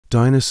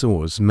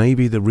Dinosaurs may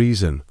be the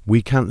reason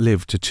we can't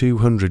live to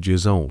 200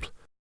 years old.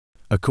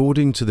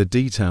 According to the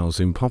details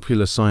in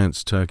Popular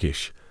Science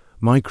Turkish,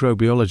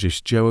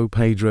 microbiologist Joao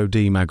Pedro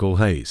de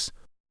Magalhaes,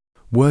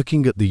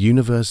 working at the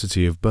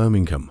University of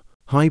Birmingham,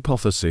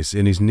 hypothesis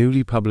in his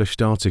newly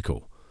published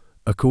article.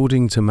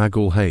 According to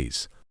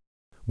Magalhaes,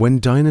 when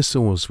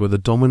dinosaurs were the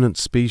dominant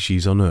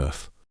species on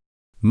Earth,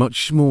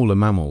 much smaller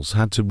mammals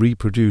had to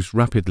reproduce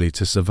rapidly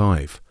to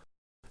survive.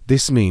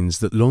 This means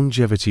that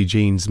longevity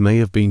genes may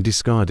have been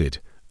discarded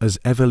as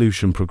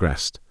evolution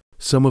progressed.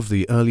 Some of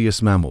the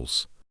earliest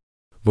mammals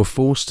were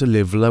forced to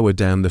live lower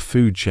down the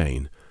food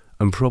chain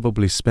and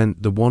probably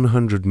spent the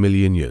 100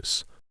 million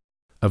years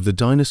of the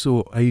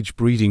dinosaur age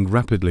breeding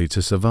rapidly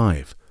to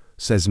survive,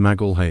 says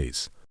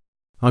Magalhaes.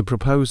 I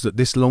propose that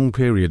this long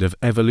period of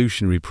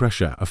evolutionary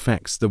pressure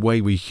affects the way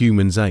we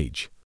humans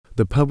age.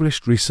 The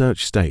published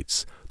research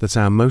states that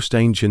our most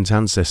ancient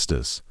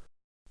ancestors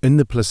in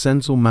the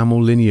placental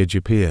mammal lineage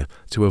appear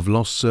to have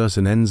lost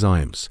certain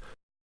enzymes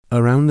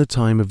around the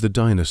time of the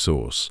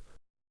dinosaurs.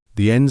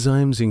 The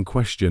enzymes in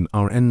question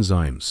are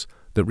enzymes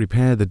that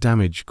repair the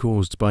damage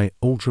caused by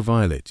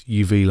ultraviolet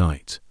UV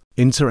light.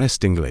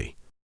 Interestingly,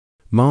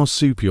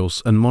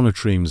 Marsupials and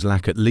monotremes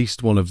lack at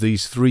least one of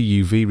these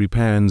three UV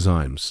repair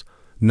enzymes,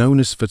 known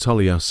as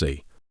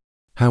photolyase.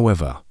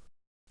 However,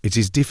 it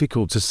is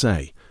difficult to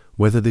say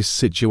whether this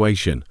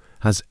situation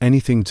has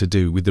anything to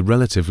do with the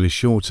relatively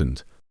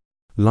shortened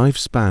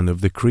lifespan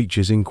of the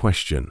creatures in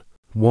question.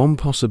 One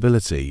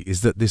possibility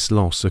is that this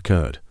loss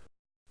occurred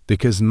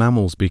because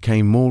mammals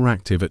became more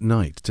active at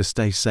night to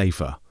stay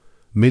safer.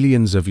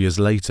 Millions of years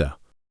later,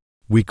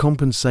 we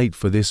compensate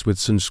for this with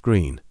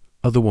sunscreen.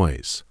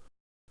 Otherwise,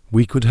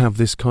 we could have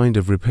this kind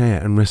of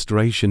repair and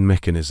restoration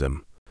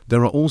mechanism.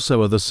 There are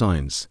also other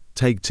signs.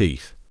 Take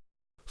teeth.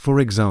 For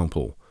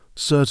example,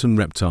 certain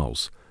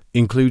reptiles,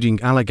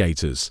 including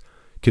alligators,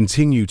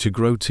 continue to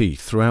grow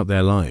teeth throughout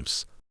their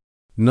lives.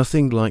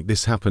 Nothing like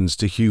this happens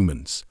to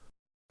humans.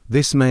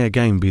 This may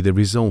again be the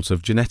result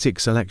of genetic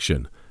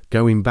selection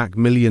going back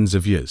millions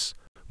of years.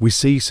 We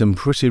see some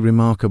pretty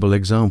remarkable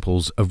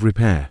examples of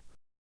repair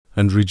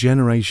and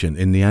regeneration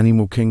in the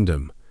animal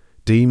kingdom,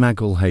 de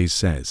Magalhaes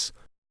says.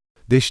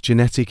 This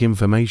genetic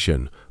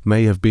information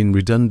may have been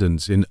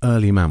redundant in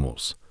early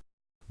mammals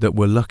that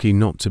were lucky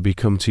not to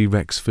become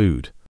T-Rex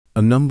food.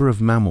 A number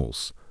of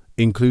mammals,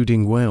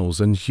 including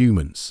whales and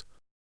humans,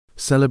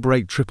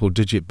 celebrate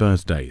triple-digit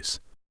birthdays.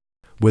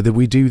 Whether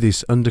we do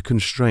this under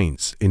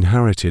constraints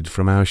inherited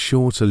from our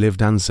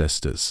shorter-lived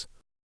ancestors,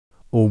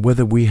 or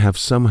whether we have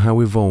somehow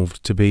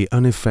evolved to be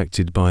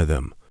unaffected by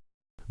them,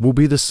 will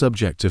be the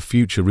subject of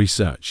future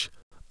research.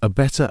 A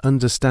better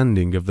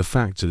understanding of the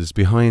factors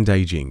behind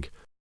aging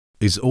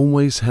is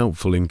always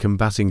helpful in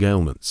combating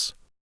ailments,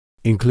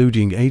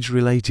 including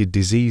age-related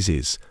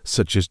diseases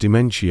such as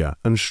dementia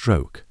and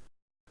stroke.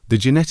 The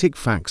genetic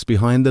facts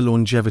behind the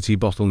longevity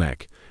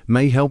bottleneck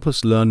may help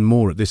us learn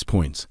more at this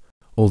point,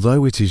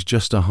 although it is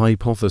just a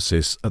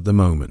hypothesis at the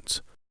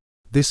moment.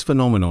 This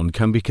phenomenon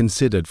can be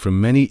considered from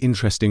many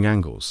interesting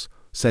angles,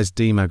 says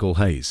de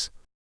Magalhaes.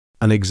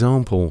 An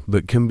example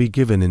that can be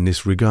given in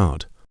this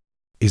regard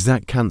is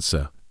that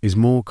cancer is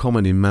more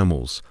common in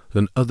mammals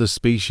than other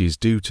species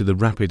due to the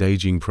rapid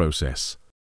aging process.